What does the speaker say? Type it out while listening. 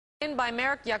In by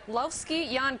Marek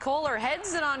Jaklowski. Jan Koller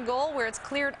heads it on goal where it's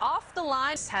cleared off the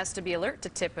line. Has to be alert to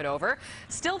tip it over.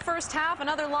 Still first half,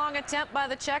 another long attempt by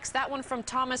the Czechs. That one from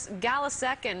Thomas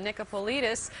Galasek, and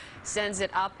Nikopolidis sends it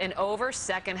up and over.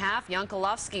 Second half,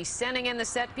 Jankolovski sending in the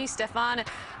set piece. Stefan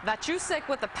Vachusek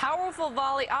with a powerful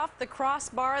volley off the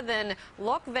crossbar. Then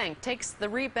Lokvenk takes the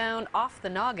rebound off the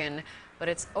noggin, but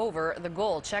it's over the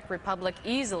goal. Czech Republic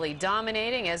easily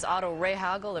dominating as Otto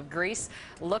Rehagel of Greece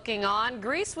looking on.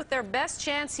 Greece with their best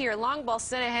chance here. Long ball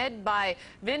sent ahead by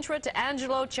Vintra to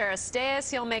Angelo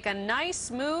Charisteas. He'll make a nice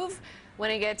move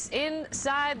when he gets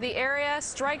inside the area.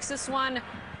 Strikes this one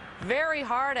very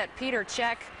hard at Peter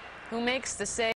Cech, who makes the save.